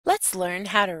Let's learn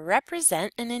how to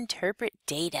represent and interpret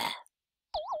data.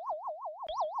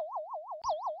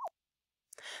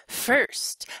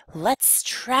 First, let's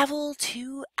travel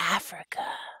to Africa.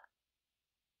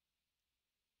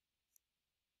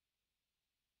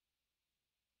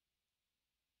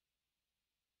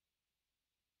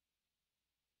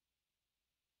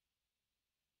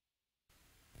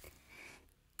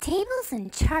 Tables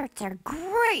and charts are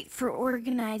great for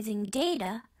organizing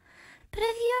data, but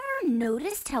have you ever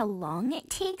noticed how long it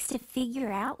takes to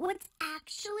figure out what's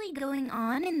actually going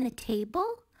on in the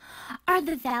table? Are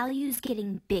the values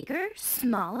getting bigger,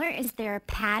 smaller? Is there a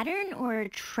pattern or a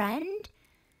trend?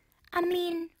 I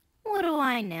mean, what do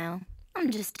I know?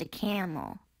 I'm just a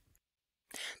camel.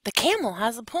 The camel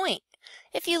has a point.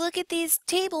 If you look at these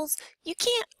tables, you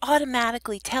can't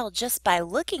automatically tell just by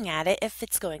looking at it if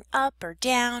it's going up or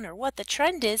down or what the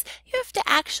trend is. You have to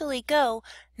actually go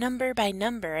number by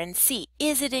number and see,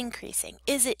 is it increasing?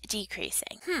 Is it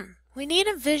decreasing? We need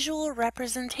a visual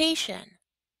representation.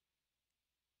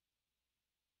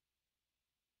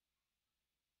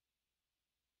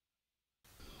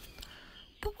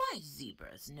 But why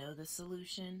zebras know the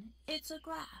solution? It's a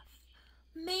graph.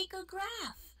 Make a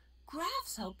graph.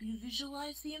 Graphs help you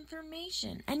visualize the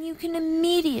information, and you can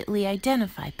immediately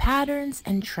identify patterns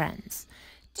and trends.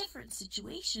 Different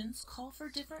situations call for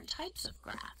different types of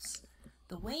graphs.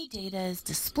 The way data is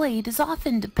displayed is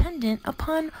often dependent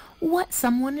upon what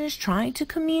someone is trying to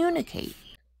communicate.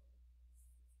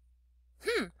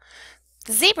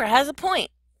 The zebra has a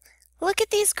point. Look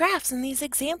at these graphs in these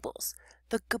examples.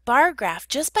 The bar graph,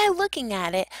 just by looking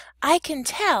at it, I can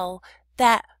tell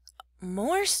that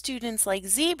more students like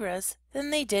zebras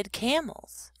than they did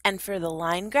camels. And for the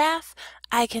line graph,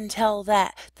 I can tell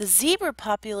that the zebra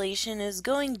population is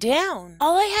going down.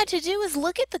 All I had to do was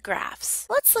look at the graphs.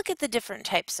 Let's look at the different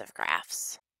types of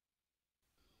graphs.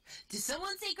 Did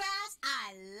someone say graphs?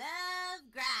 I love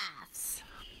graphs.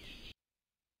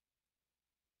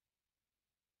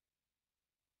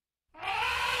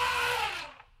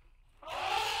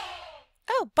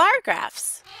 Oh, bar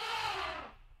graphs.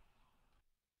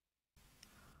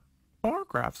 Bar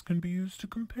graphs can be used to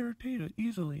compare data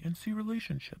easily and see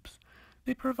relationships.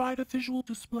 They provide a visual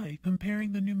display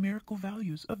comparing the numerical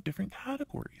values of different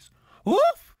categories.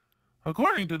 Oof!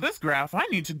 According to this graph, I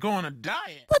need to go on a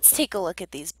diet. Let's take a look at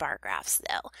these bar graphs,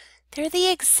 though. They're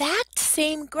the exact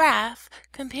same graph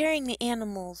comparing the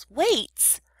animals'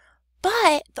 weights,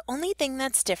 but the only thing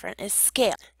that's different is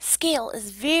scale. Scale is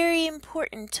very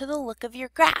important to the look of your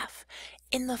graph.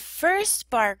 In the first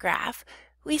bar graph,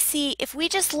 we see, if we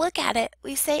just look at it,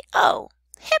 we say, oh,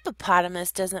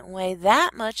 hippopotamus doesn't weigh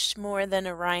that much more than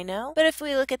a rhino. But if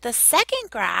we look at the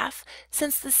second graph,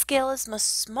 since the scale is much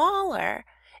smaller,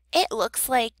 it looks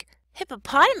like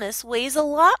hippopotamus weighs a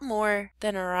lot more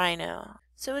than a rhino.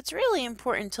 So it's really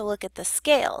important to look at the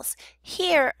scales.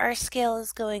 Here, our scale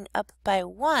is going up by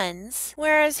ones,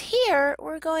 whereas here,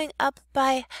 we're going up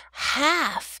by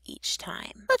half each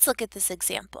time. Let's look at this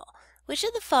example. Which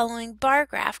of the following bar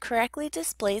graph correctly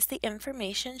displays the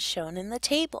information shown in the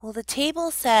table? Well, the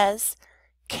table says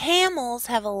camels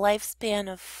have a lifespan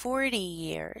of 40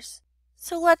 years.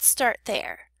 So let's start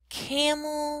there.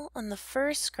 Camel on the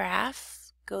first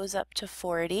graph goes up to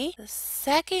 40. The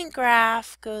second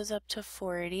graph goes up to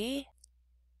 40.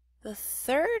 The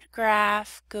third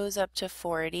graph goes up to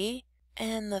 40.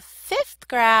 And the fourth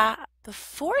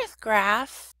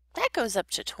graph, that goes up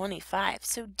to 25,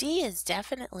 so D is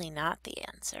definitely not the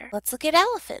answer. Let's look at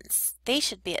elephants. They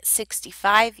should be at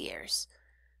 65 years.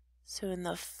 So in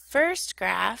the first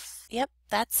graph, yep,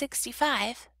 that's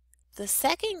 65. The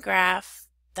second graph,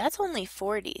 that's only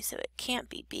 40, so it can't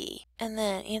be B. And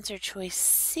then answer choice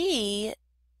C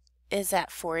is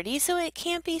at 40, so it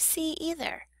can't be C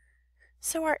either.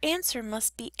 So our answer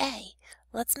must be A.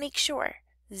 Let's make sure.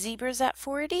 Zebra's at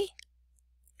 40?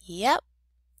 Yep.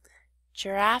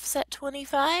 Giraffes at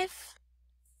 25?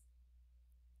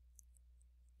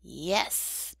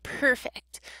 Yes,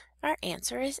 perfect. Our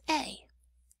answer is A.